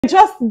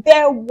Just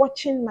there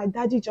watching my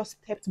daddy just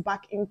stepped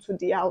back into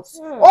the house.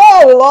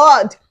 Oh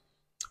Lord,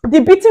 the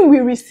beating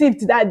we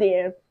received that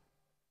day.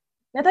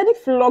 My daddy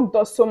flogged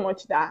us so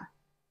much that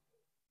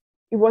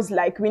it was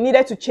like we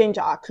needed to change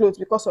our clothes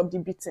because of the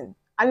beating.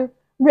 And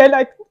we're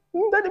like,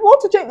 Daddy, we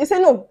want to change. They said,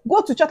 no,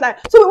 go to church. Like,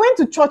 so we went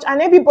to church,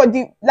 and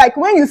everybody, like,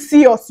 when you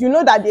see us, you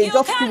know that they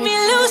just cut me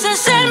loose and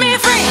set me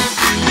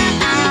free.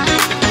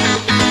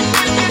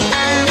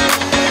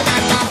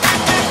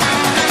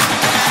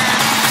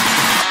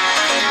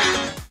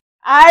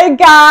 Hi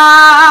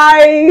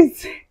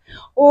guys,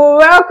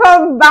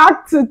 welcome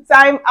back to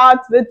Time Out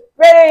with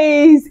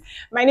Praise.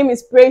 My name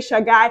is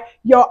Shaguy,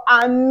 your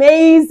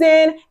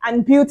amazing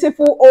and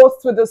beautiful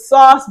host with the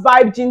sauce,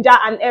 vibe, ginger,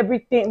 and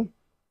everything.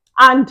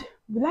 And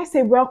will I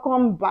say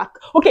welcome back?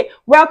 Okay,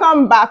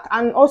 welcome back,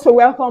 and also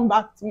welcome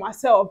back to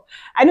myself.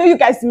 I know you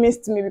guys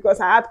missed me because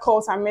I had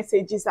calls and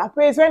messages.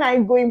 Praise, when are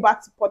you going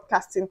back to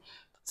podcasting?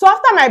 So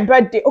after my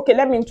birthday, okay,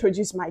 let me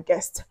introduce my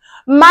guest.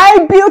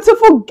 My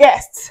beautiful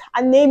guest.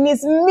 Her name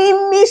is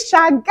Mimi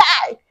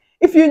Shaguy.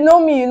 If you know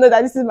me, you know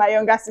that this is my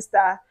younger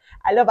sister.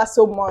 I love her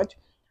so much.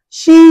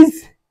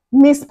 She's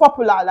Miss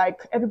Popular,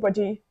 like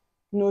everybody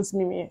knows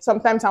Mimi.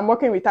 Sometimes I'm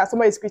working with her,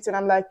 somebody's greeting,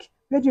 I'm like,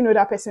 where do you know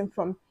that person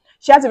from?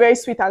 She has a very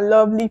sweet and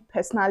lovely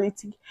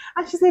personality.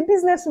 And she's a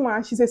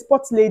businesswoman, she's a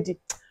sports lady.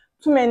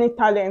 Too many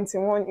talents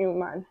in one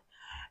human.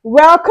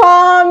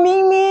 Welcome,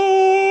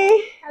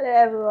 Mimi. Hello,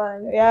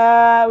 everyone.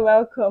 Yeah,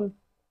 welcome.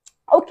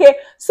 Okay,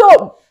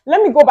 so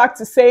let me go back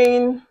to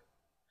saying,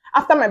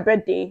 after my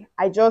birthday,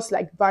 I just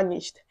like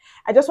vanished.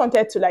 I just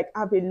wanted to like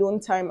have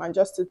alone time and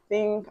just to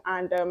think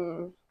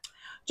and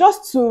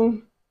just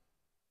to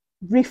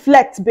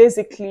reflect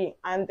basically.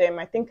 And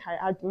I think I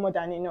had more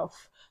than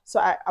enough. So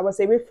I was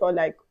away for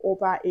like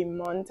over a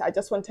month. I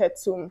just wanted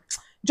to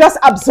just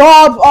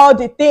absorb all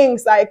the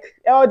things, like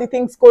all the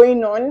things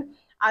going on.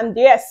 And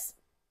yes,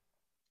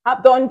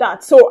 I've done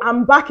that. So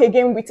I'm back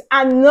again with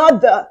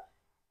another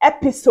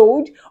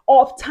episode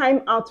of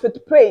Time Out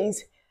with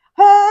Praise.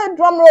 Hey,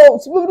 drum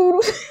rolls.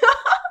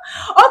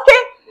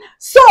 Okay,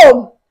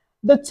 so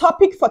the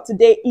topic for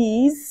today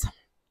is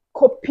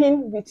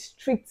coping with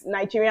strict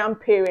Nigerian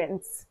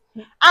parents.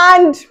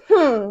 And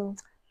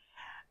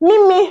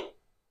Mimi,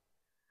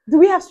 do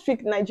we have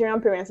strict Nigerian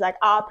parents? Like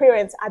our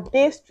parents, are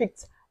they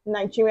strict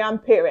Nigerian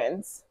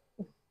parents?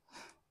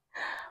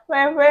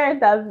 My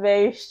parents are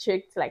very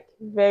strict, like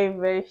very,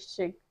 very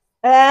strict.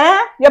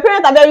 Your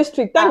parents are very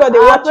strict. Thank God they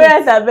watch it. Our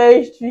parents are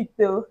very strict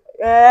though.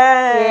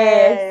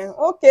 Yes.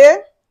 Okay.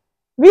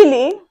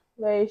 Really?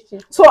 Very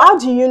strict. So how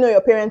do you know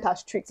your parents are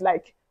strict?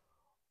 Like,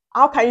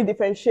 how can you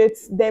differentiate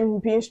them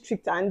being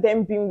strict and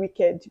them being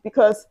wicked?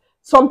 Because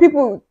some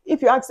people,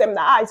 if you ask them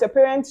that, is your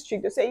parents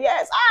strict? They say,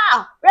 yes,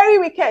 very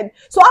wicked.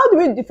 So how do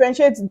we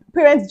differentiate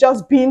parents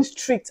just being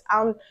strict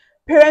and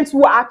parents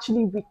who are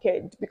actually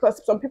wicked?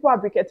 Because some people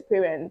have wicked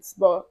parents,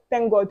 but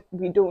thank God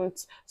we don't.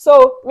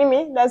 So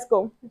Mimi, let's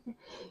go.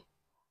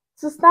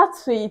 To start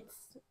with,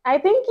 I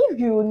think if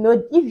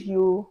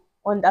you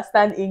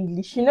understand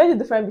English, you know the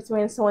difference between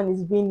when someone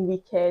is being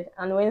wicked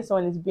and when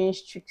someone is being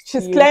strict.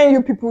 She's clearing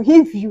you people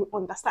if you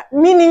understand.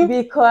 Meaning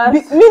meaning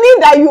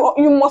that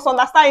you must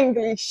understand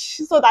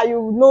English so that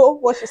you know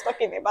what she's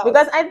talking about.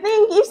 Because I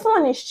think if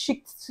someone is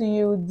strict to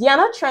you, they are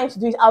not trying to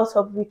do it out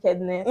of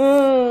wickedness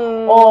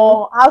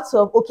or out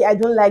of, okay, I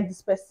don't like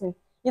this person.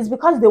 It's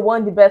because they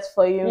want the best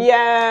for you.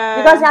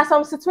 Yeah. Because there are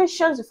some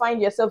situations you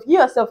find yourself, you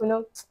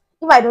know,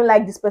 if I don't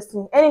like this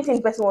person, anything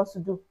this person wants to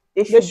do,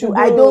 they should do.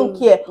 I don't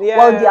care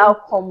what the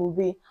outcome will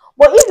be.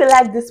 But if you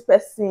like this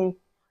person,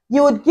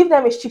 you would give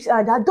them a strict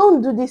order.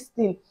 Don't do this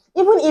thing.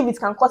 Even if it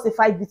can cause a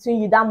fight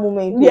between you that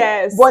moment.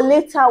 Yes. But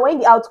later, when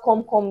the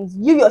outcome comes,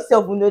 you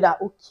yourself will know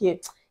that,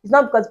 okay, it's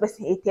not because the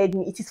person hated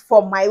me. It is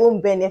for my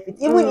own benefit.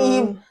 Even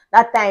if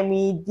that time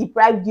he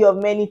deprived you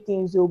of many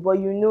things, but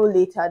you know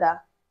later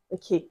that,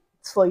 okay,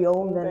 it's for your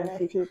own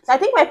benefit. So I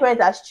think my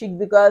parents are strict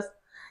because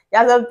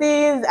there are some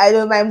things, I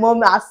know my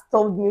mom has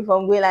stopped me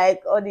from going,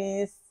 like all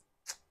these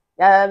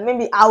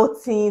maybe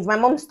outings. My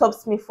mom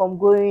stops me from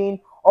going,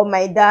 or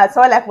my dad.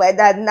 Someone like my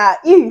dad, now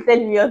if you tell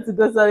me you want to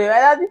go somewhere, my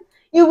dad,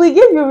 he will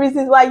give you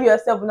reasons why you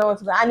yourself will not want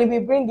to go, and he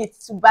will bring it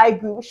to Bible,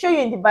 he will show you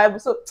in the Bible.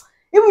 So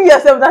even you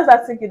yourself don't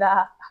start thinking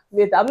that,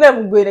 wait, I'm not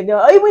even going again.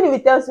 Or even if he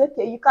tells you,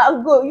 okay, you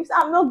can't go, you say,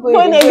 I'm not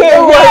going again.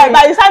 Yeah,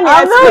 by the time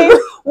you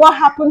explain what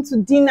happened to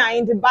Dinah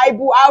in the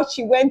Bible, how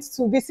she went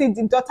to visit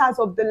the daughters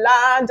of the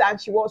land and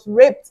she was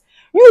raped,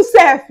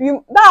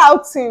 that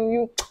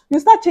outing, you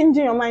start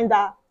changing your mind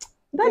that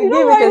Daddy,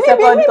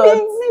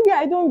 maybe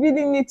I don't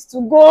really need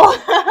to go.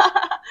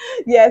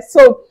 Yes,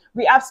 so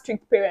we have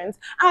strict parents.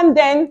 And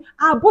then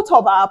both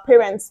of our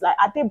parents, like,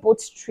 are they both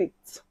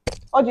strict?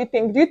 What do you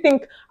think? Do you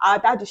think our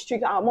dad is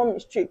strict, our mom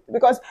is strict?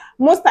 Because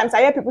most times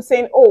I hear people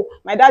saying, oh,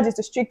 my dad is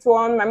the strict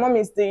one, my mom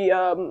is the,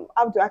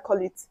 how do I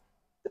call it?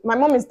 My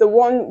mom is the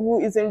one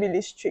who isn't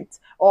really strict.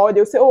 Or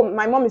they'll say, oh,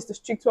 my mom is the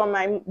strict one,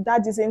 my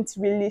dad isn't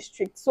really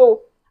strict.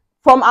 So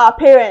from our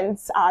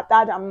parents, our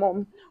dad and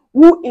mom,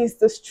 who is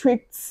the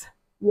strict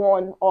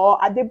one,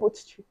 or are they both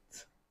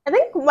strict? I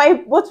think my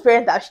both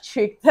parents are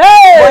strict.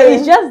 Hey! But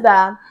it's just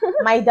that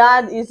my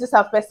dad is just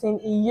a person,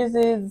 he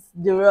uses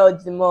the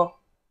rod more.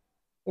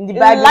 In the He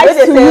Bible, likes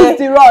where they to say use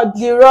the rod.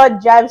 the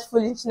rod drives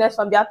foolishness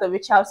from the heart of a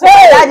child. So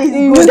Hey, my dad is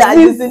he good at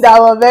uses using that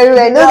one very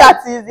well. He knows rod.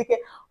 how to use it.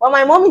 But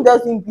my mommy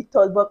doesn't beat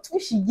us, but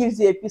if she gives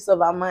you a piece of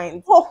her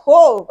mind,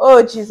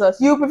 oh Jesus,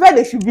 you prefer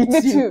they should beat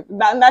you.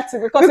 That's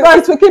it, because Because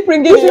it will keep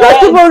ringing if in you your don't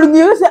keep head. on ringing,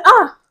 you say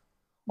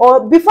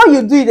or before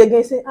you do it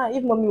again, say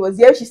if mommy was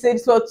here, she said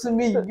this word to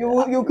me,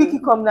 you quickly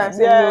come down and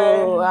say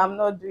no, I'm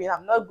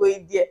not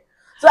going there.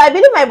 So I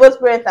believe my both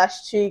parents are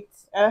strict,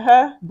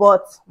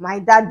 but my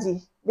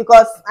daddy,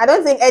 because I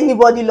don't think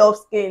anybody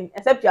loves cane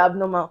except you're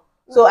abnormal.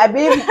 So I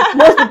believe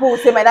most people will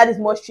say my dad is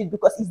more strict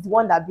because he's the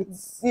one that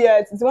beats.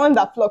 Yes, it's the one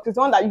that flocks. It's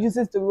the one that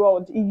uses the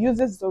rod. He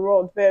uses the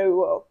rod very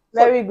well.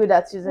 Very good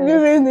at using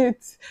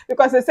it.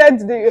 Because they said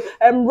the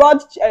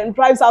rod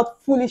drives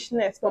out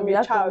foolishness from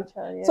a child.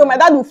 Yeah. So my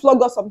dad will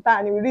flog us sometime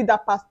and he will read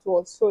that past to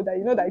us so that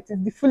you know that it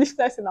is the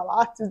foolishness in our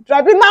heart is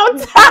driving out.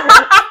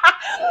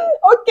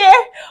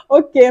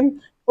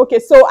 Okay.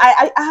 So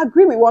I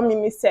agree with what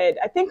Mimi said.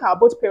 I think our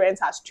both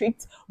parents are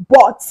strict,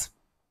 but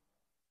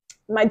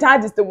my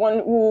dad is the one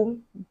who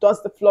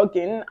does the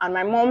flogging and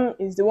my mom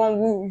is the one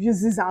who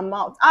uses her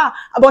mouth.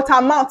 But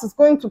her mouth is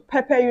going to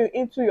pepper you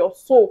into your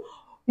soul.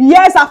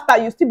 Years after,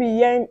 you still be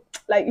hearing,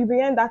 like, you'll be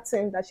hearing that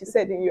thing that she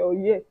said in your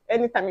ear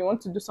anytime you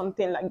want to do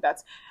something like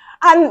that.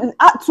 And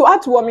to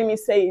add to what Mimi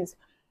says,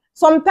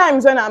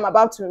 sometimes when I'm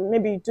about to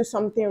maybe do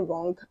something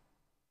wrong,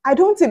 I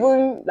don't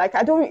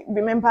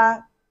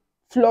remember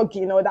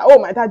flogging or that, oh,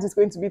 my dad is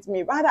going to beat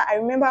me. Rather, I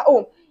remember,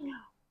 oh,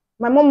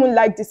 my mom won't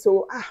like this,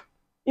 so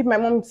if my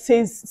mom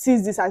sees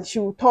this and she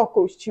will talk,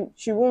 or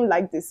she won't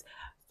like this.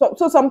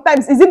 So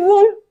sometimes it's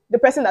even the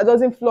person that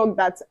doesn't flog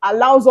that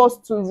allows us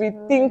to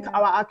rethink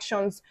our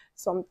actions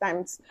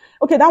sometimes.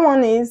 Okay, that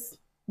one is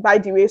by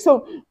the way.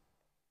 So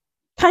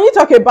can you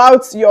talk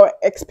about your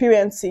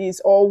experiences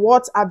or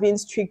what having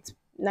strict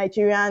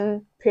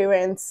Nigerian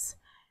parents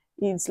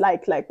is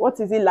like? Like, what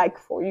is it like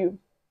for you?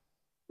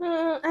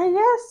 I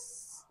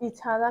guess it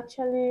has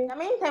actually,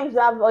 many times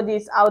we have all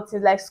these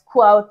outings, like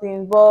school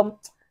outings,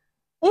 but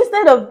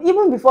instead of,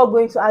 even before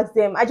going to ask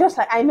them,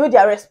 I know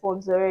their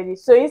response already.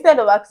 So instead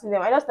of asking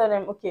them, I just tell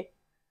them, okay,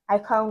 I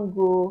can't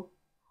go.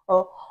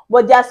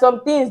 But there are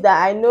some things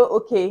that I know,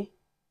 okay,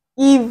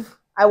 if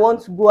I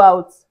want to go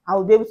out, I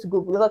will be able to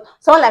go. Because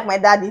someone like my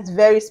dad is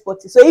very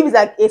sporty. So if it's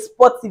like a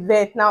sports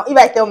event, now if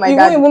I tell my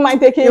dad, he won't mind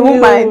taking you.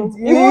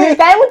 He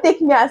can even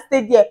take me and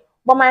stay there.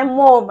 But my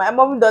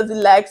mom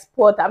doesn't like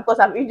sport, and because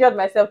I've injured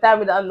myself time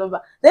without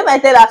number. Then if I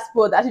tell her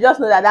sport, I should just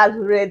know that that's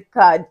red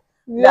card.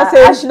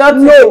 I should not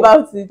know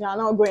about it. You're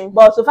not going.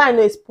 But so far I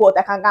know it's sport,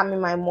 I can go meet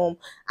my mom.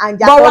 And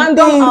but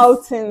random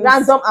outings,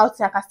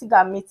 I can still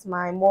go meet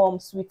my mom,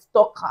 sweet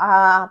talk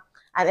her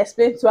and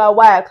explain to her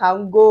why I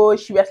can go.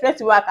 She will explain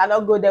to me why I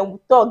cannot go. Then we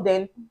talk.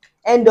 Then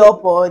end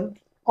up on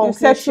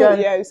conclusion.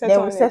 You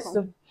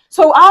settle.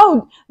 So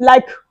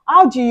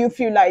how do you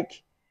feel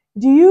like?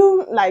 Do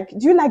you like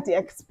the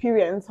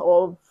experience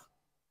of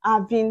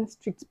having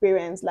strict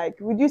parents? Like,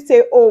 would you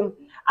say, oh,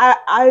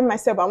 I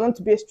myself, I want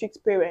to be a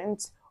strict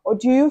parent? Or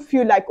do you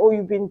feel like, oh,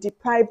 you've been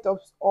deprived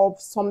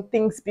of some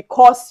things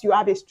because you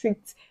have a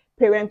strict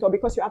parent or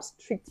because you have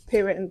strict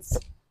parents?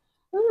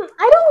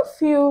 I don't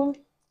feel,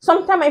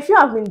 sometimes I feel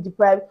I've been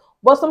deprived,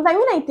 but sometimes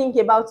when I think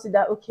about it,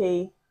 that,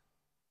 okay,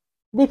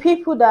 the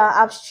people that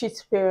have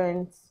strict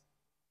parents,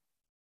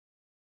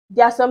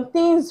 there are some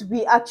things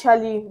we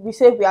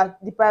say we are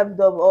deprived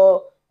of,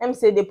 or let me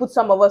say they put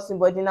some of us in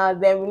body now,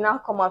 then we now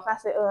come out and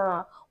say,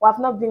 we have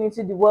not been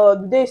into the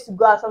world, they used to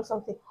go out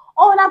something.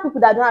 All that people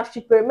that don't have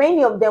strict parents,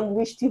 many of them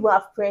wish to even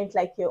have parents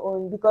like your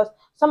own, because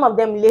some of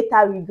them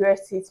later regret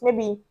it.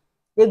 Maybe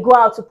they go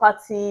out to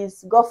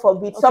parties, God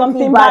forbid,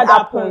 something bad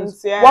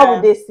happens. Yeah. What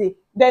would they say?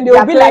 Then they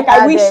will be like,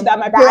 I wish that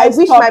my parents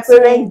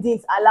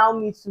didn't allow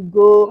me to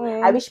go.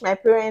 I wish my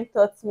parents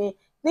taught me.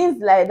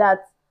 Things like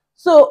that.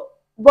 So,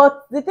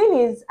 but the thing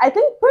is, I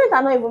think parents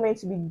are not even meant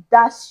to be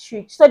that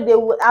strict, so they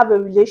will have a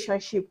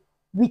relationship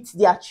with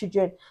their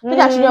children. So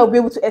their children will be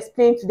able to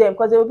explain to them,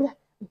 because they will be like,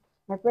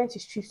 my parents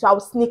is strict, so I will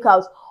sneak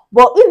out.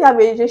 But if you have a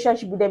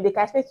relationship with them, they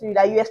can explain to you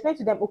that you explain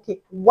to them,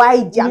 okay,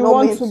 why they are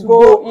not meant to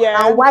go,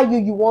 and why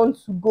you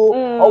want to go,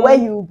 or where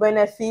you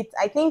benefit.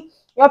 I think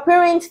your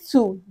parents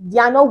too, they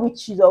are not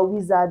witches or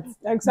wizards.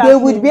 Exactly. They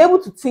would be able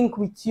to think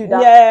with you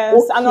that,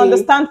 and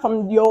understand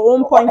from your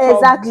own point of view.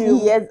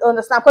 Exactly, yes,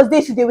 understand.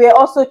 Because they were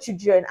also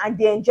children and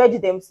they enjoyed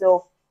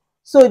themselves.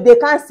 So they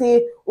can't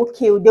say,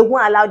 okay, they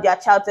won't allow their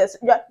child to.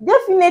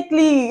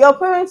 Definitely, your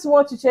parents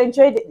want you to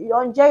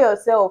enjoy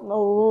yourself.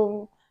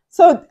 No.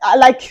 So,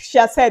 like she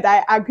has said,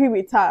 I agree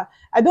with her.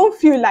 I don't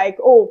feel like,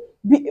 oh,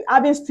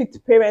 having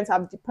strict parents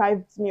have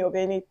deprived me of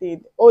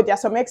anything. Oh, there are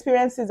some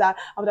experiences that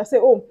I would have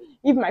said, oh,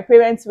 if my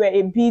parents were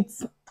a bit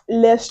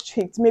less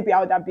strict, maybe I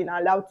would have been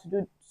allowed to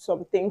do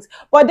some things.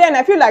 But then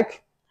I feel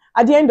like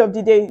at the end of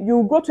the day,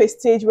 you go to a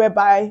stage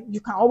whereby you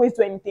can always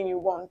do anything you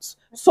want.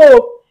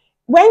 So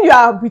when you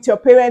are with your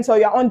parents or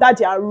you're under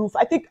their roof,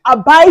 I think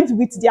abide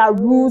with their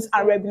rules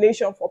and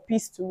regulations for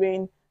peace to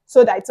reign.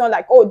 so that it's not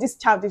like, oh, this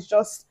child is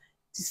just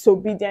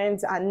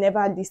disobedient and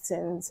never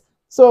listens.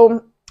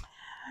 So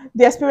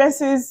the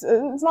experiences,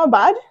 it's not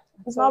bad.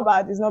 It's not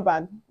bad. It's not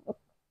bad.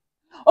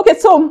 Okay,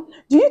 so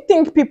do you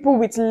think people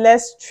with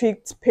less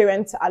strict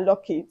parents are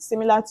lucky?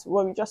 Similar to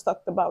what we just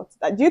talked about.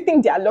 That do you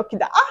think they are lucky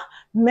that,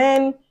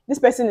 man, this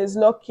person is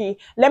lucky?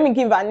 Let me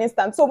give an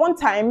instance. So one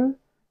time,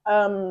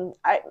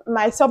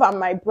 myself and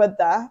my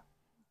brother,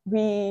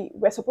 we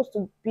were supposed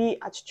to be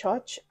at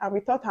church, and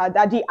we thought our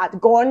daddy had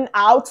gone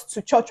out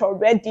to church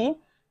already.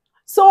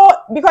 So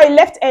because he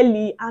left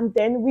early, and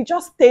then we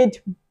just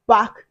stayed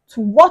back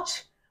to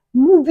watch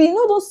movie, you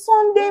know, those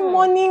Sunday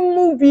morning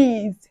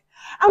movies.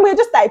 And we're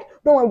just like,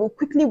 don't worry, we'll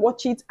quickly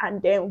watch it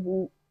and then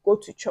we'll go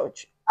to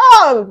church.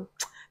 Oh,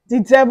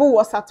 the devil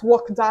was at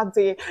work that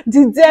day.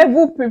 The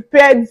devil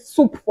prepared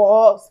soup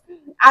for us.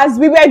 As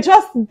we were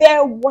just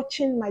there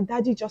watching, my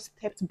daddy just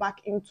stepped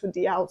back into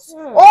the house.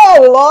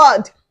 Oh,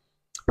 Lord.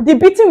 The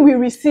beating we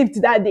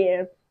received that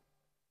day,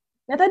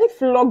 my daddy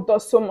flogged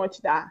us so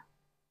much that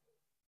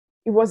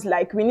it was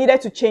like we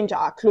needed to change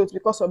our clothes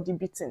because of the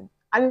beating.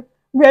 And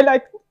we're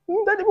like,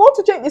 Daddy, we want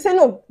to change. They said,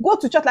 no, go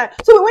to church. Like,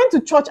 so we went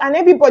to church, and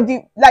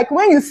everybody, like,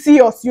 when you see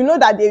us, you know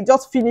that they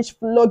just finished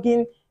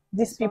flogging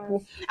these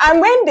people. And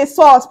when they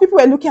saw us, people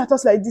were looking at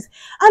us like this,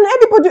 and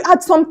everybody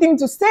had something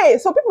to say.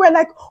 So people were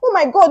like, oh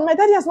my God, my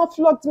daddy has not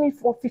flogged me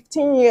for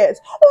 15 years.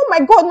 Oh my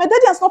God, my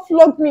daddy has not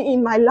flogged me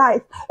in my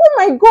life. Oh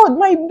my God,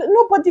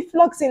 nobody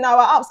flogs in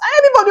our house.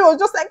 And everybody was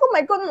just like, oh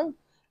my God. And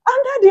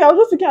daddy, I was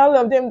just looking at all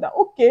of them that,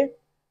 okay,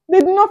 they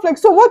did not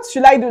flex. So what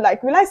should I do?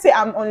 Like, will I say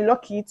I'm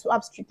unlucky to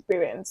have strict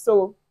parents?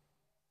 So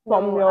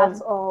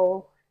at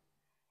all.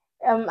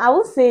 I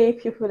would say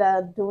people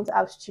that don't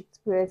have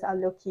strict parents are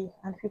lucky,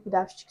 and people that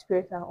have strict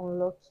parents are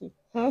unlucky.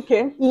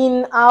 Okay.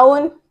 In our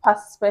own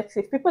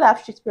perspective, people that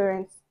have strict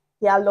parents,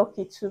 they are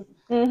lucky too.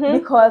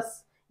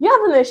 Because you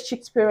having a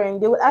strict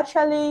parent, they will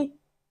actually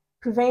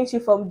prevent you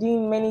from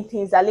doing many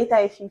things that later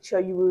in future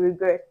you will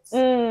regret.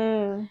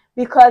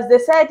 Because they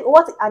said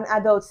what an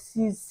adult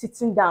sees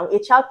sitting down, a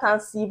child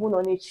can't see even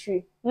on a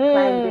tree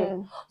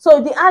climbing.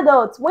 So the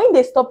adults, when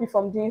they stop you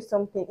from doing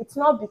something, it's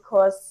not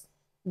because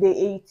they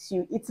hate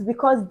you, it's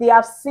because they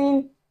have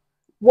seen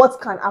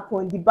what can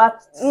happen, the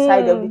bad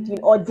side of the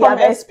thing, or they have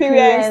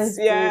experienced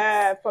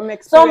it. From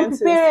experiences.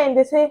 Some parents,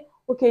 they say,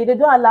 okay, they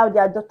don't allow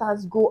their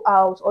daughters go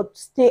out or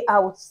stay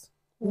out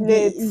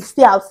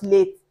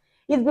late.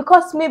 It's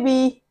because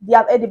maybe they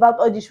have heard about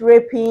all this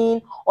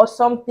raping or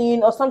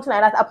something like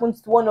that happens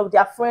to one of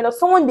their friends or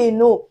someone they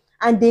know,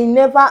 and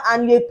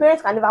your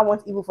parents can never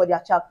want evil for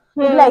their child.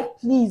 They'll be like,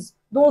 please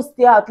don't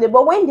stay out late.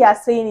 But when they are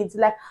saying it,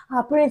 like,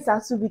 our parents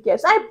are so wicked.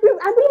 So I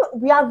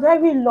believe we are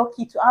very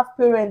lucky to have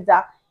parents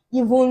that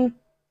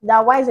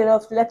are wise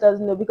enough to let us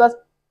know. Because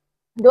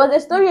there was a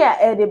story I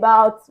heard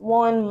about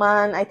one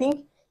man, I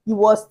think he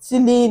was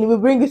stealing, we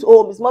bring it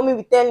home, his mommy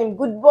will tell him,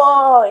 good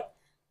boy.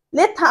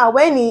 Later,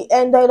 when he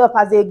ended up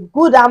as a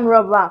good armed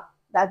robber,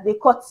 that they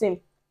caught him,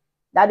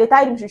 that they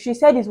tied him to, she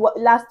said his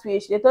last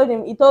wish, he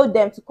told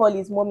them to call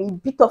his mommy,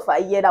 bit of a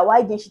year, that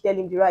why didn't she tell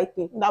him the right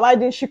thing? That why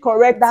didn't she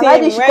correct him? Why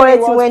didn't she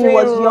correct him when he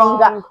was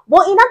younger?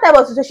 But in that type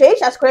of situation, if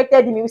she has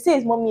corrected him, he will say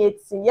his mommy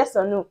hates him, yes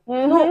or no?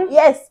 No,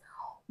 yes.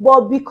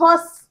 But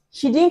because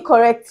she didn't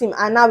correct him,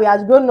 and now he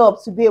has grown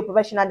up to be a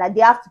professional, that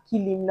they have to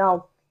kill him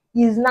now,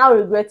 he's now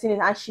regretting it,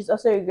 and she's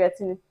also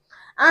regretting it.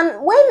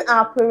 And when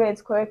our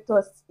parents correct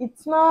us,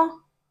 it's not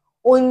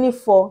only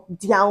for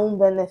their own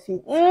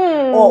benefit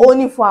or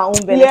only for our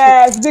own benefit.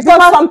 Yes,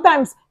 because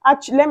sometimes,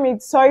 actually,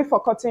 sorry for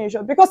cutting you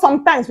short, because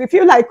sometimes we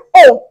feel like,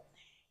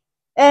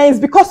 it's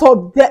because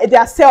of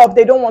their self,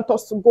 they don't want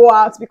us to go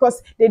out,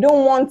 because they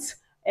don't want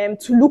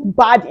to look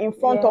bad in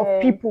front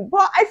of people.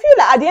 But I feel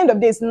like at the end of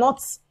the day, it's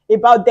not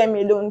about them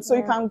alone. So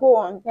you can go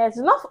on. Yeah, it's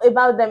not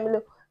about them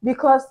alone.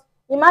 Because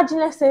imagine,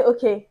 let's say,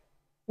 okay,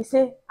 you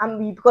say,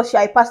 because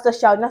you're a pastor's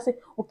child, and I say,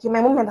 okay,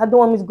 my mom and dad don't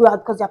want me to go out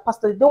because you're a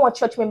pastor. They don't want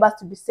church members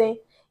to be saying.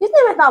 It's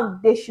not matter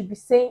what they should be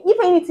saying. If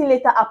anything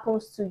later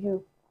happens to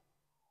you,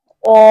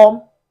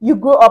 or you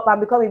grow up and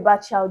become a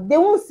bad child, they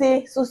won't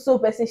say so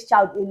person's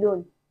child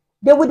alone.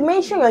 They would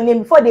mention your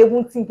name before they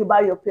even think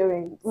about your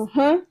parents.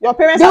 Your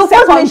parents they will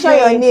first mention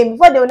your name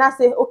before they will not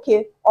say,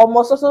 okay, or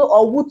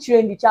who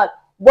trained the child.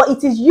 But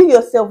it is you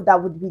yourself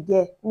that would be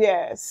there.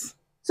 Yes.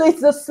 So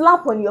it's a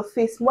slap on your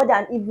face more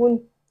than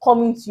even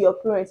coming to your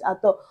parents at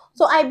all.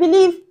 So I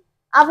believe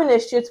having a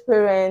strict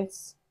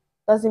parents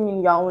doesn't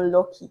mean you are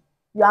unlucky.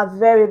 You are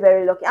very,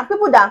 very lucky. And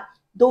people that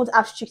don't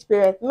have strict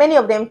parents, many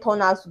of them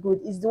turn out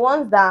good. It's the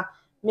ones that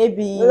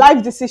maybe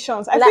life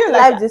decisions. I feel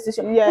like life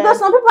decisions. Yeah. Because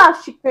some people have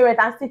strict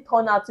parents and still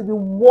turn out to be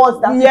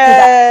worse than people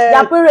that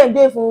their parents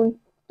don't even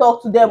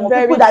talk to them, or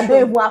people that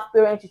don't even have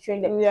parents to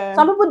train them. Yeah.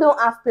 Some people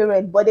don't have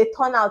parents, but they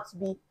turn out to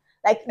be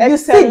like, you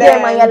see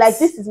them and you're like,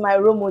 this is my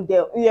role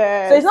model.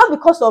 Yeah. So it's not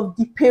because of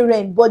the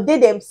parent, but they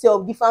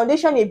themselves, the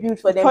foundation they built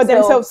for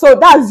themselves. So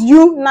that's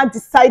you not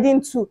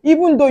deciding to,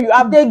 even though you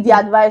have take the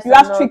advice, you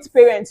have strict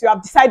parents, you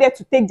have decided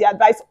to take the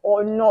advice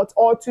or not,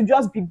 or to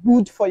just be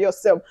good for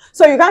yourself.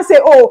 So you can't say,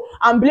 oh,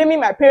 I'm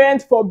blaming my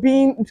parents for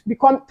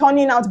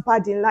turning out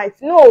bad in life.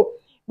 No.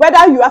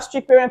 whether you have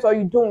strict parents or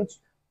you don't,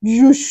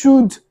 you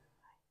should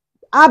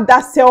have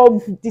that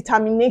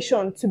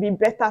self-determination to be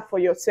better for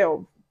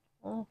yourself.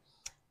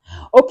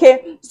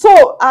 Okay,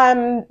 so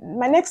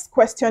my next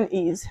question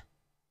is,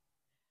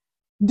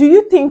 do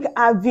you think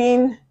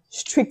having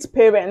strict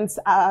parents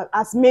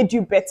has made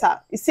you better?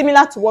 It's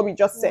similar to what we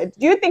just said.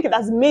 Do you think it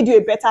has made you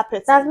a better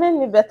person? It has made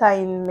me better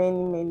in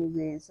many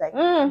ways, like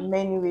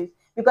many ways.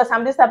 Because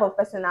I'm this type of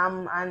person.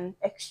 I'm an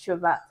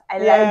extrovert. I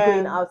like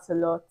going out a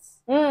lot.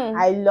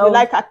 I love, you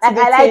like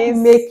activities. I like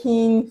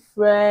making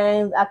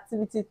friends,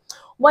 activities.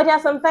 But yeah,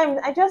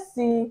 sometimes I just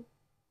see,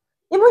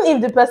 even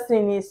if the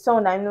person is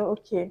someone I know,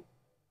 okay,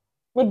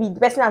 maybe the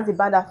person has a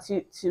bad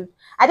attitude,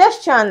 I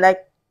just try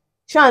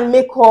and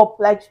make up,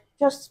 like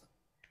just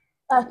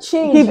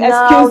change, give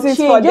now, excuses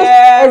change. for Just,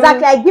 them.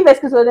 exactly, I give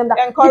excuses for them that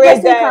encourage the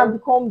person them. can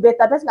become better.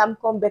 The person can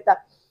become better.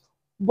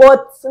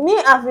 But me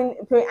having,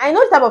 I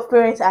know the type of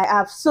parents I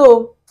have,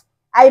 so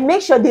I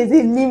make sure there's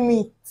a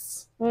limit.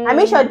 I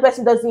make sure the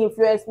person doesn't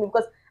influence me,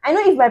 because I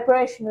know if my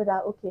parents should know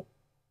that, okay,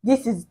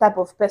 this is the type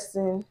of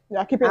person you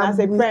are keeping as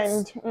a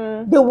friend,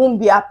 they won't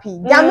be happy.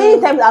 There are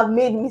many times I've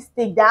made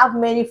mistakes. I have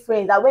many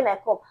friends that when I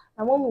come,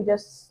 my mom will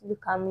just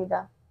look at me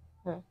that,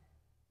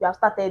 you have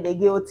started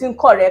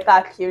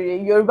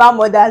again. Yoruba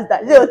mothers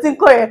that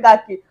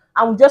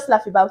I will just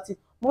laugh about it.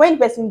 But when the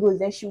person goes,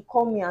 then she'll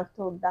call me and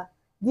tell that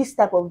this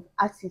type of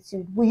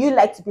attitude, will you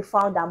like to be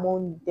found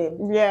among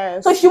them?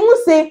 Yes. So she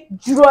won't say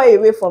draw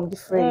away from the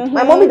friend.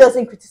 My mommy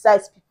doesn't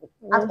criticize people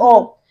at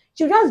all.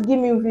 She'll just give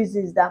me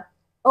reasons that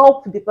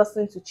help the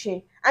person to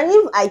change. And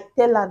if I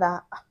tell her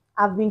that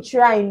I've been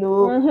trying,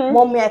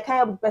 mommy, I can't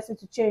help the person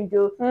to change,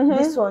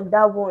 this one,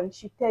 that one,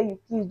 she'll tell you,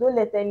 please don't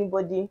let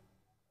anybody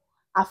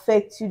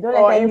affect you, don't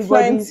let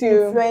anybody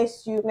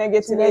influence you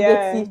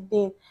negative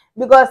thing.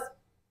 Because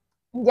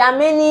there are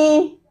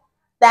many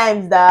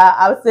times that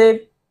I would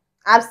say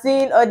I've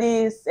seen all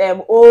these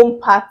home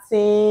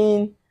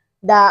partying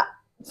that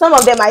some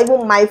of them are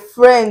even my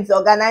friends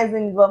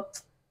organizing, but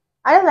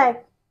I don't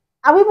like,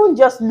 I'm even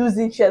just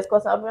losing interest,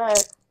 because I'm like,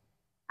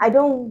 I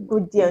don't go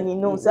there,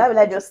 so I will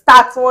like just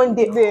start one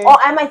day. Or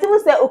I might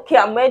even say, okay,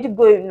 I'm ready to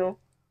go,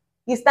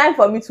 it's time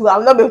for me to,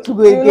 I'm not able to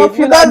go again.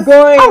 Because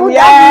I would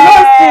have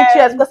lost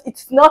interest, because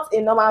it's not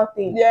a normal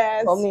thing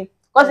for me.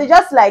 Because it's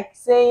just like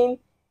saying,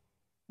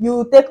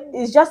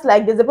 it's just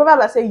like, there's a proverb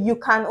that says, you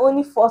can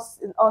only force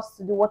us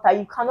to do water,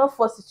 you cannot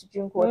force it to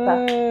drink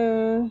water.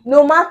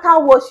 No matter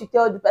what you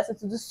tell the person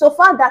to do, so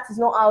far that is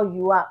not how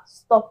you are,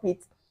 stop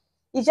it.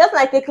 It's just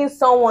like taking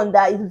someone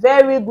that is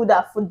very good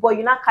at football,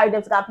 you not carry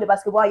them to go and play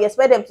basketball, you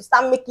expect them to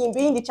start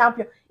being the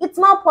champion. It's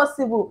not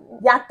possible.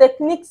 There are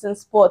techniques in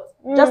sport,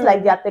 just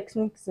like there are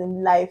techniques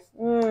in life.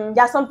 There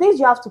are some things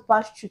you have to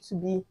pass through to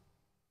be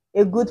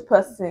a good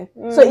person.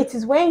 So it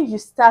is when you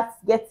start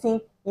getting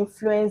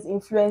influence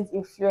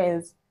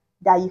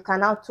that you can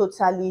now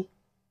totally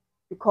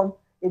become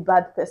a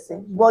bad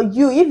person. But if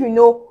you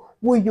know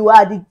who you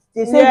are,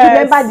 they say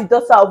remember the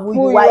daughter of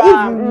who you are.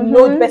 If you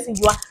know the person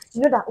you are,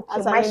 you know that,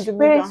 okay, my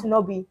parents will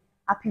not be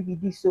happy with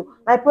this, so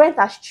my parents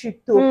are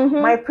strict,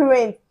 my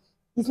parents,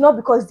 it's not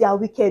because they are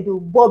wicked,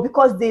 but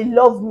because they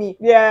love me.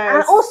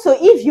 And also,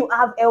 if you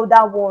have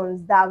elder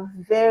ones that are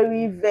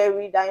very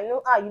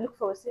that you look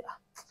for, say,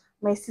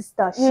 my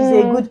sister, she's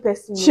a good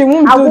person, she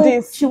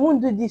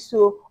won't do this,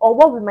 or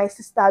what will my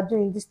sister do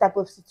in this type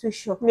of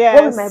situation?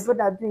 What will my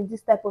brother do in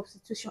this type of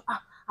situation?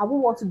 I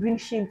won't want to bring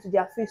shame to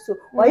their face.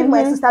 Or if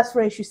my sister's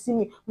friend should see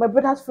me, my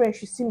brother's friend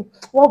should see me,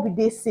 what will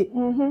they say?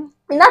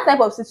 In that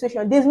type of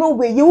situation, there's no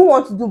way you won't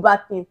want to do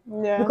bad things.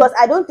 Because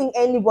I don't think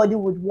anybody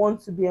would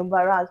want to be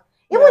embarrassed.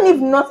 Even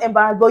if not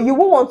embarrassed, but you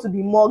won't want to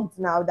be mugged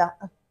now that,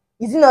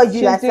 is it not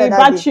you that said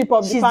that? She's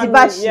the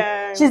bad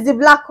sheep. She's the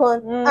black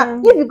one.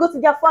 If you go to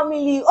their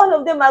family, all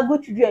of them are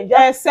good children.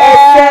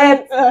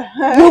 Except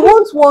you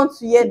won't want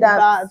to hear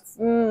that.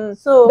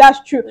 So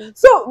that's true.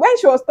 So when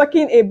she was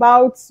talking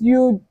about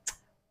you,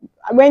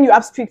 when you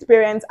have strict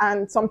parents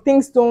and some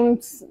things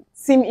don't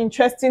seem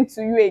interesting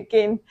to you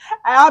again,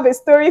 I have a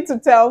story to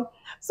tell.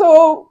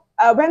 So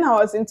when I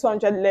was in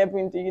 200 level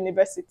in the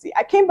university,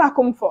 I came back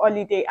home for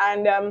holiday,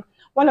 and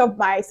one of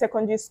my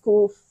secondary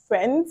school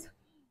friends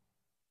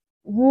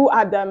who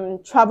had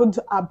traveled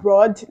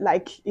abroad,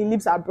 like he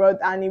lives abroad,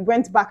 and he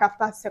went back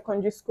after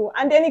secondary school,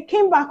 and then he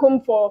came back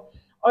home for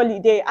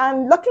holiday.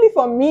 And luckily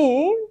for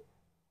me,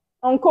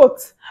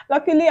 unquote,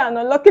 luckily and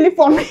unluckily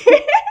for me,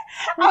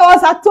 I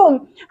was at home,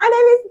 and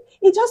then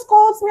he just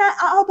calls me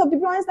out of the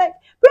blue and he's like,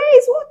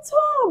 Grace, what's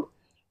up?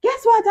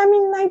 Guess what? I'm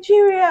in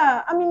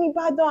Nigeria. I'm in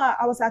Ibadan.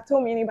 I was at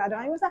home in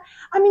Ibadan. He was like,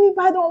 I'm in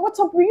Ibadan. What's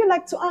up? Would you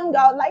like to hang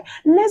out? Like,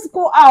 let's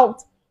go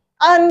out.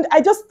 And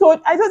would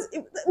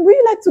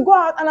you like to go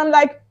out? And I'm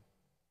like,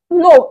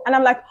 no. And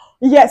I'm like,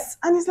 yes.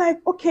 And he's like,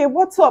 okay,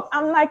 what's up?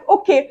 I'm like,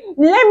 okay,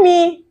 let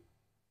me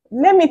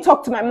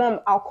talk to my mom.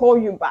 I'll call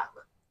you back.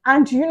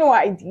 And you know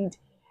what I did?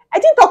 I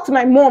didn't talk to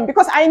my mom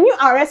because I knew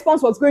our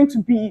response was going to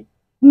be,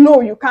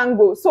 no, you can't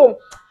go. So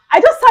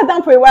I just sat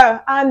down for a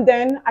while, and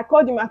then I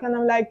called him back and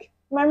I'm like,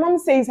 my mom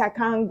says I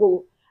can't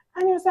go.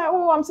 And he was like,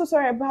 oh, I'm so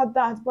sorry about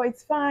that, but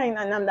it's fine.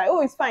 And I'm like,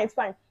 oh, it's fine, it's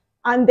fine.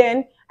 And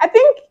then I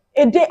think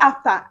a day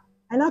after,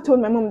 I now told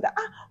my mom that,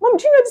 mom,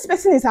 do you know this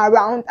person is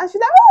around? And she's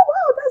like, oh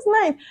wow, that's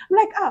nice. I'm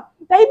like,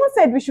 they even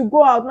said we should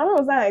go out. My mom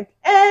was like,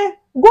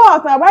 go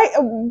out now, why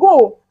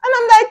go? And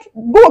I'm like,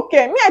 go,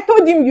 okay. Me, I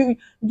told him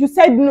you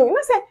said no. And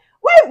I said,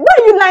 why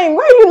are you lying?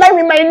 Why are you lying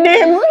with my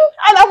name?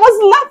 And I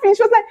was laughing.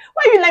 She was like,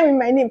 why are you lying with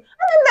my name?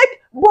 And I'm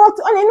like,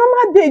 but on a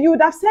normal day, you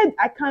would have said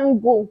I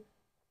can't go.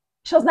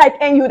 She was like,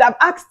 and you would have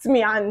asked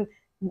me and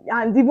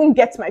even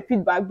get my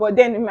feedback. But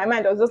then in my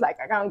mind, I was just like,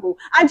 I can't go.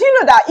 And you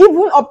know that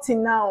even up to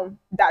now,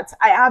 that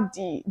I have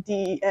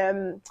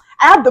I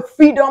have the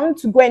freedom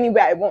to go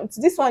anywhere I want.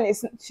 This one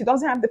is, she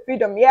doesn't have the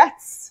freedom yet.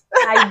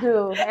 I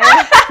do.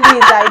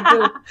 Please, I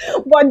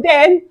do. But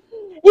then,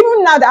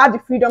 even now that I have the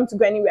freedom to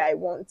go anywhere I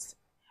want,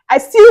 I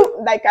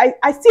still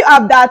I still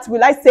have that,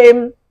 will I say,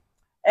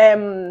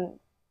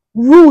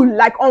 rule,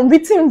 like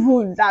unwritten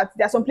rule, that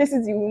there are some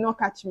places you will not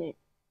catch me.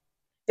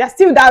 There's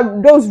still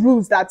those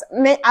rules that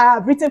I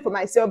have written for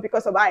myself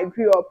because of how I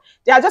grew up.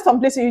 There are just some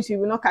places you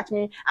will not catch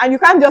me, and you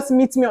can't just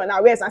meet me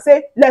unawares and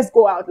say, let's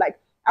go out. Like,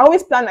 I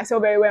always plan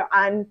myself very well,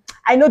 and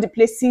I know the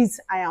places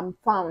I am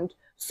found.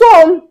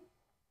 So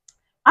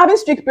having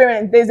strict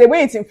parents, there's a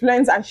way it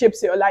influences and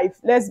shapes your life.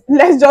 Let's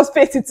just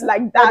face it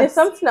like that. But there's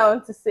something I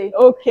want to say.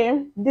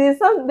 Okay. There's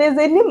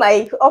a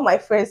name all my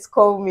friends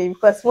call me,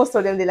 because most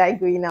of them, they like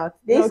going out.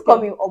 They used to call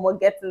me Omo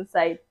Get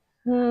Inside.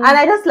 And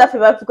I just laugh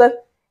about it because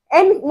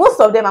most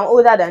of them, I'm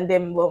older than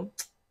them, but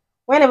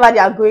whenever they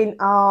are going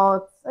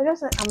out, I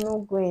just like, I'm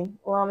not going.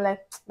 Or I'm like,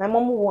 my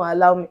mom won't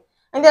allow me.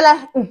 And they're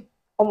like,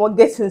 Omo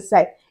Get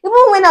Inside.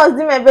 Even when I was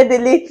doing my birthday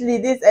lately,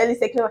 this early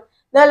second one,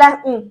 they're like,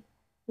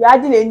 you're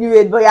adding a new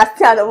age, but you're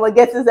still an Omo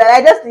Get Inside.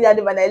 I just did that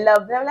and I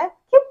love them. I'm like,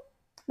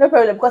 no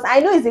problem, because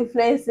I know it's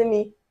influencing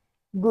me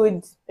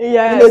good.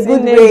 Yeah, in a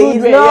good way.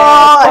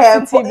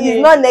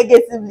 It's not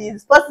negatively,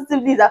 it's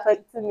positively, it's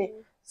affecting me.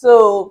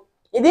 So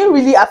it didn't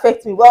really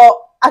affect me.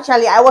 Well,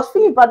 actually, I was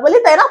feeling bad, but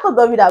later I thought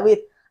of it that,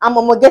 wait, I'm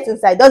Omo Get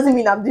Inside doesn't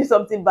mean I'm doing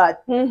something bad.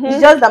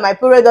 It's just that my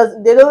parents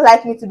they don't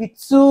like me to be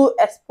too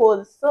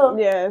exposed. So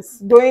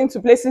yes, going to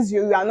places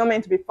you are not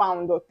meant to be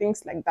found or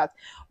things like that.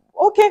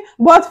 Okay,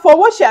 but for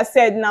what she has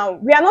said now,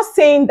 we are not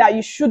saying that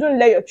you shouldn't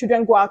let your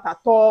children go out at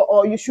all,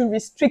 or you should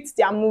restrict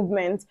their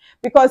movement,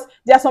 because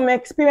there are some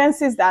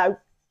experiences that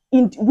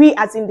we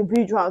as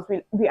individuals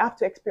we have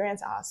to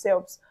experience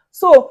ourselves.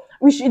 So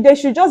there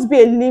should just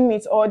be a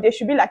limit, or there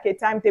should be like a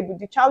timetable.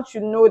 The child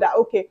should know that,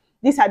 okay,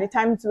 these are the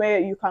times where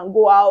you can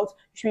go out,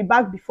 you should be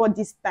back before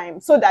this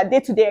time, so that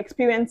day-to-day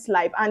experience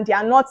life, and they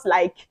are not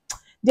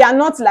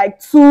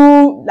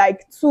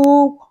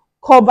too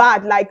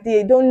covered, like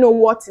they don't know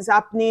what is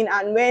happening.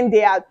 And when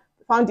they are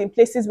found in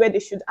places where they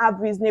should have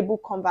reasonable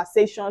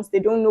conversations, they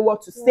don't know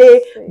what to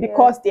say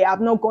because they have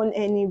not gone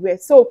anywhere.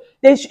 So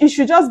it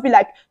should just be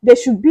like, there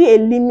should be a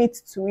limit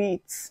to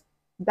it.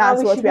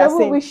 That's what we are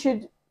saying. We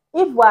should,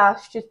 if we are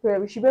strict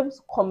parents, we should be able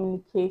to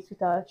communicate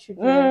with our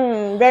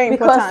children. Very important.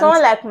 Because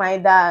someone like my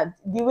dad,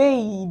 the way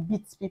he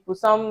beats people,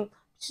 some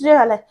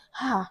children are like,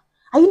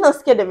 are you not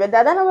scared of your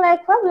dad? And I'm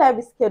like, why would I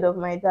be scared of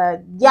my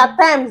dad? There are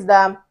times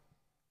that,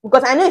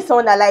 because I know it's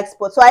someone that likes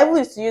sports, so I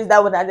used to use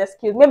that one as an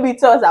excuse. Maybe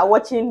two of us are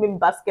watching maybe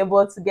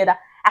basketball together.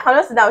 I can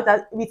just sit down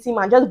with him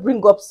and just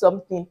bring up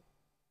something.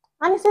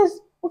 And he says,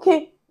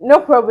 okay,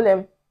 no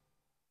problem.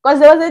 Because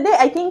there was a day,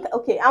 I think,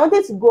 okay, I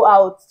wanted to go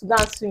out to go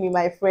and swim with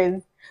my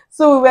friends.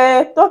 So we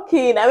were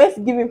talking, I went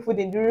to give him food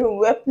in the room,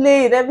 we were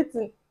playing,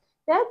 everything.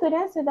 Then I told him,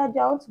 I said that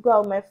I want to go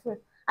out with my friend.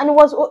 And it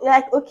was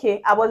like,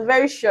 okay, I was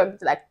very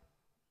shocked. Like,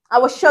 I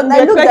was shocked.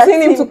 I looked at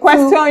him to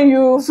question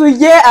you. So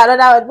yeah,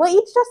 another one. But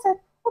he just said,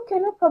 okay,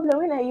 no problem.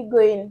 When are you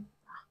going?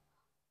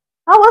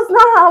 I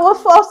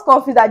was first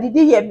confused. Did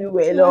you hear me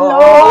well? No,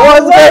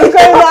 what's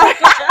going on?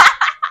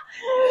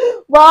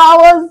 But I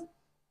was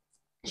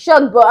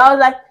shocked. But I was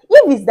like,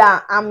 if it's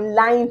that I'm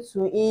lying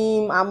to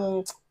him,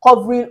 I'm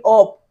covering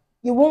up,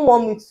 he won't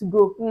want me to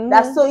go.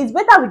 So it's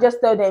better we just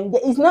tell them.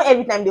 It's not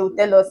every time they will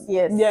tell us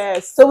yes.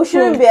 Yes. So we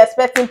shouldn't be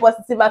expecting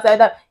positive answer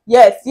that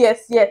yes.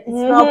 It's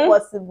not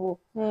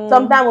possible.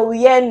 Sometimes we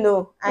hear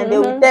no, and they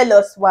will tell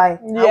us why.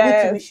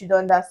 And we should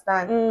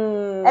understand.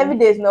 Every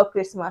day is not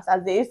Christmas,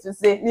 as they used to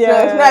say.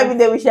 So it's not every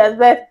day we should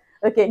expect.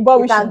 Okay,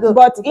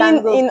 but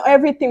in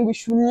everything we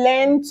should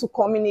learn to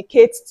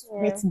communicate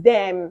with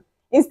them,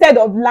 instead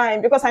of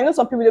lying. Because I know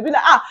some people, they'll be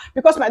like,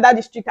 because my dad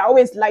is strict, I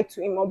always lie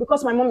to him, or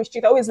because my mom is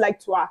strict, I always lie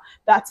to her.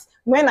 That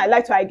when I lie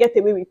to her, I get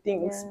away with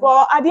things.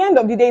 But at the end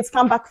of the day, it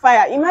can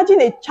backfire.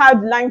 Imagine a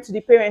child lying to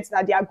the parents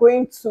that they are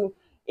going to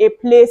a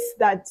place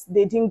that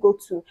they didn't go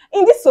to.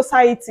 In this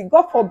society,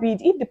 God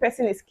forbid, if the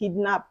person is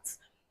kidnapped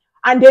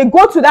and they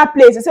go to that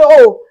place, they say,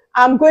 oh,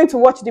 I'm going to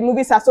watch the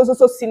movies at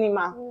so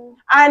cinema.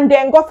 And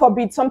then, God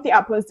forbid, something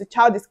happens, the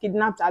child is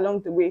kidnapped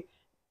along the way.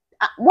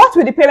 What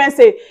will the parents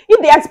say?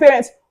 If they ask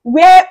parents,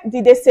 where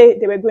did they say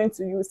they were going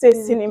to? You say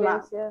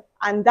cinema.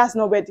 And that's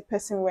not where the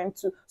person went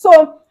to.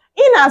 So,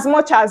 in as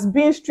much as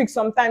being strict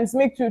sometimes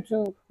makes you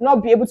to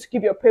not be able to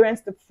give your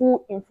parents the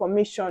full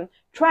information,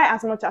 try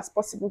as much as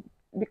possible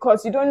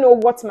because you don't know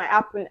what might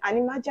happen. An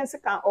emergency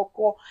can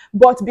occur,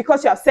 but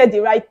because you have said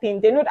the right thing,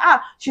 they know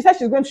that, she said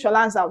she's going to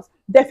Shola's house.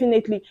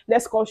 Definitely,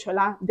 let's call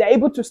Shola. They're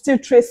able to still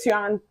trace you,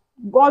 and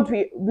God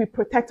will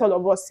protect all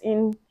of us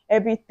in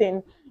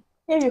everything.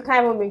 If you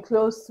can't even be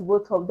close to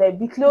both of them,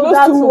 be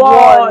closer to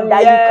one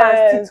that you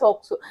can still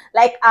talk to.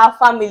 Like our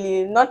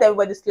family, not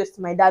everybody's close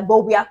to my dad,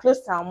 but we are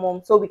close to our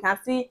mom, so we can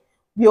still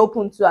be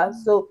open to her.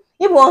 So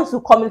if he wants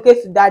to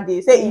communicate to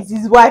daddy, say it's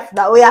his wife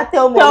that we are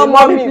tell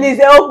mommy, please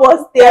help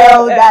us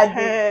tell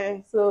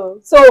daddy. So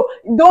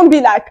don't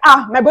be like,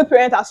 my both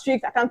parents are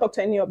strict, I can't talk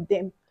to any of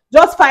them.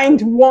 Just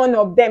find one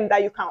of them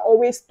that you can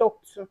always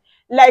talk to.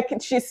 Like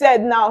she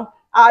said now,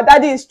 our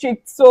daddy is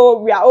strict, so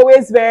we are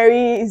always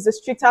he's a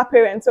stricter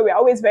parent, so we are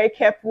always very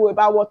careful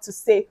about what to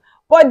say.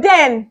 But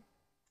then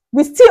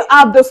we still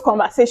have those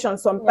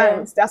conversations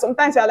sometimes. There are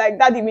sometimes you're like,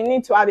 daddy, we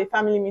need to have a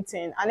family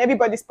meeting, and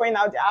everybody's pointing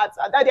out their hearts.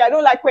 Daddy, I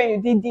don't like when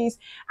you did this.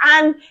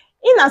 And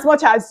in as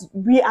much as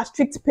we are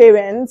strict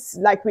parents,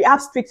 like we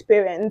have strict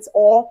parents,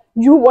 or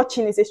you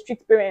watching is a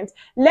strict parent,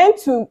 learn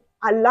to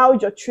allow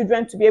your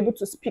children to be able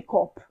to speak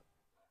up.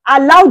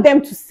 Allow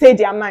them to say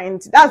their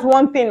mind. That's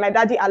one thing my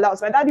daddy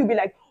allows. My daddy will be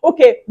like,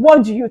 okay,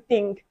 what do you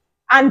think?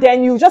 And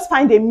then you just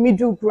find a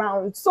middle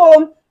ground.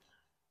 So,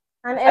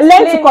 and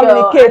learn to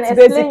communicate,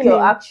 basically.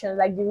 Your actions,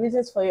 like the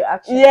reasons for your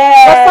actions.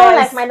 Yes. But someone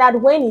like my dad,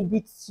 when he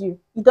beats you,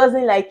 he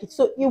doesn't like it.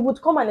 So he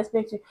would come and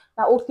explain to you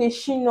that, okay,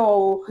 she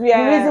know the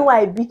reason why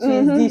I beat you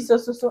is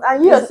this, so.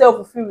 And you yourself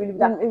will feel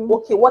relieved that,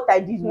 okay, what I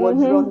did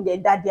was wrong there,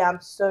 daddy,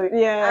 I'm sorry.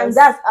 Yes. And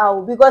that's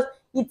how, because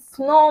it's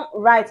not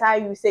right how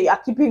you say you're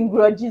keeping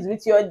grudges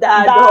with your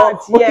dad.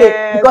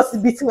 Okay, because he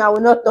beat me, I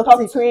will not talk to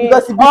him.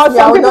 Because he beat me,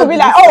 some people will be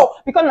like,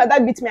 because my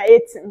dad beat me, I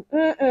hate him.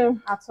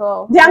 At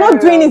all. They are not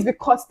doing it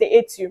because they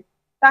hate you.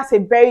 That's a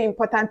very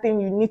important thing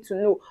you need to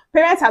know.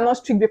 Parents are not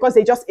strict because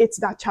they just hate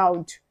that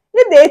child.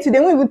 If they hate you, they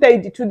won't even tell you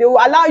the truth. They will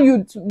allow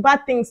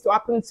bad things to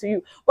happen to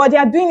you. But they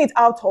are doing it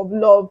out of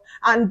love,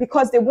 and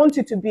because they want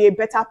you to be a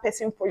better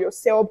person for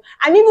yourself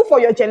and even for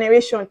your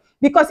generation.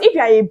 Because if you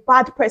are a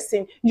bad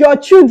person, your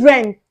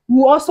children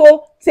will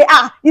also say,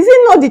 is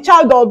it not the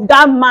child of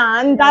that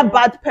man, that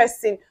bad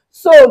person?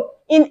 So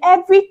in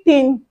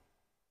everything,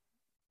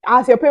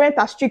 as your parents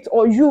are strict,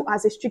 or you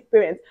as a strict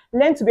parent,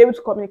 learn to be able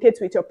to communicate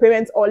with your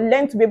parents, or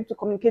learn to be able to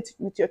communicate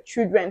with your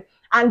children,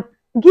 and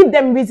give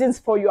them reasons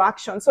for your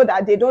actions so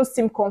that they don't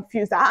seem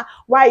confused.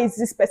 Why is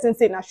this person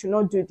saying I should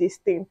not do this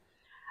thing?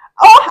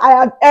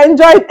 I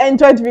have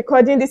enjoyed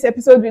recording this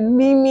episode with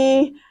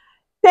Mimi.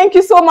 Thank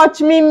you so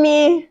much,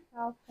 Mimi.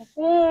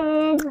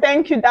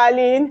 Thank you,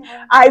 darling.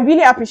 I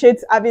really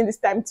appreciate having this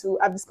time to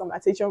have this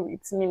conversation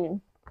with Mimi,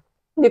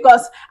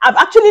 because I've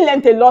actually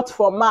learned a lot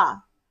from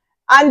her.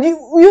 And you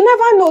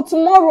never know,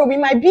 tomorrow we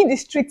might be the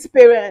strict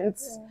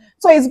parents.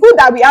 So it's good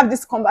that we have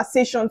this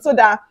conversation so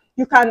that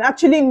you can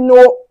actually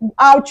know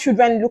how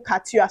children look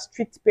at you as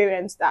strict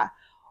parents. That,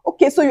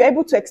 okay, so you're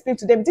able to explain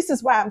to them, this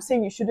is why I'm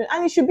saying you shouldn't.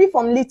 And it should be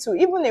from little,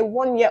 even a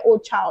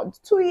 1-year-old child,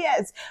 2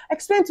 years.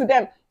 Explain to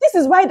them, this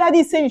is why daddy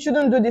is saying you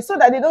shouldn't do this, so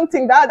that they don't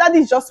think that daddy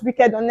is just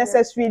wicked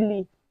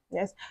unnecessarily.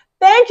 Yes.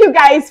 Thank you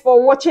guys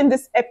for watching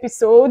this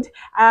episode.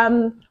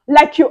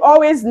 Like you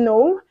always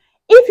know,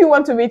 if you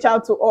want to reach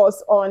out to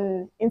us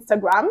on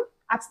Instagram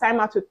at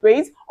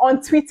timeoutwithpraise,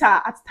 on Twitter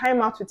at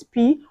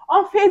timeoutwithp,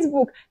 on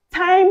Facebook,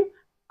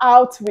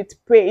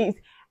 timeoutwithpraise.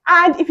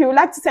 And if you would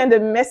like to send a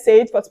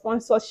message for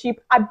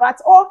sponsorship,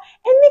 adverts, or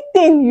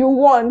anything you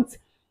want,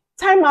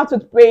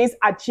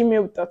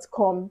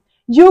 timeoutwithpraise@gmail.com.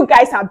 You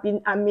guys have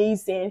been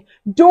amazing.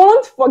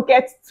 Don't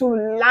forget to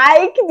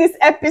like this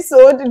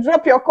episode.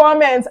 Drop your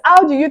comments.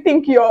 How do you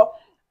think your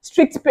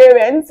strict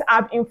parents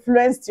have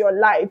influenced your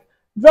life?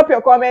 Drop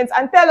your comments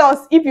and tell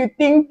us if you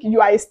think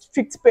you are a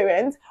strict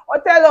parent, or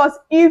tell us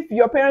if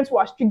your parents who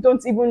are strict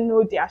don't even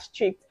know they are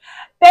strict.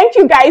 Thank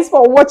you guys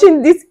for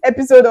watching this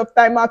episode of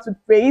Time Out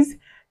with Praise.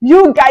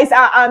 You guys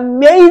are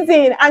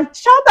amazing. And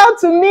shout out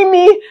to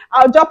Mimi.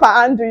 I'll drop her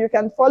handle. You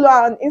can follow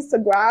her on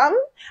Instagram.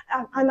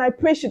 And I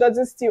pray she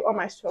doesn't steal all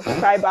my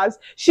subscribers.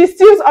 She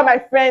steals all my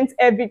friends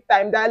every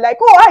time. They're like,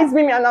 how is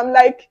Mimi? And I'm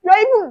like, you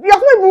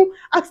have not even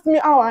asked me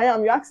how I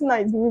am. You're asking her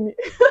is Mimi.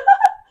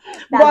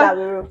 But,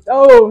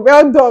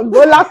 well done.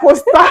 Roller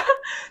coaster.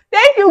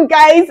 Thank you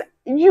guys.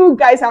 You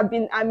guys have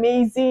been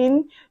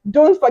amazing.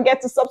 Don't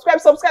forget to subscribe.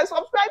 Share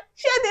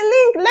the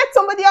link. Let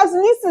somebody else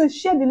listen.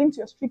 Share the link to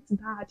your strict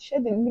dad.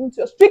 Share the link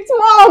to your strict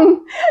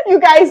mom. You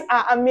guys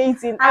are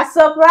amazing. And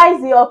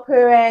surprise your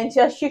parents,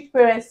 your strict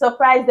parents.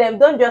 Surprise them.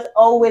 Don't just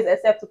always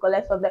accept to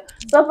collect from them.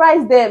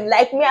 Surprise them.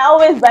 Like me, I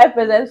always buy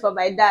presents for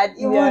my dad,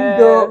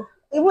 even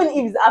if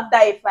it's after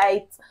a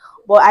fight.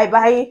 But I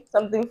buy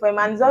something for him,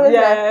 and it's always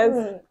like,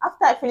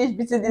 after I finish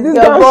beating this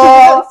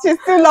girl, she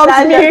still loves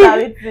me. Just how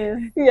it is.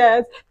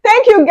 Yes.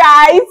 Thank you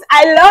guys.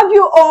 I love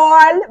you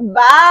all.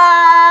 Bye.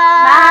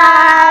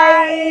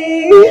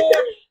 Bye.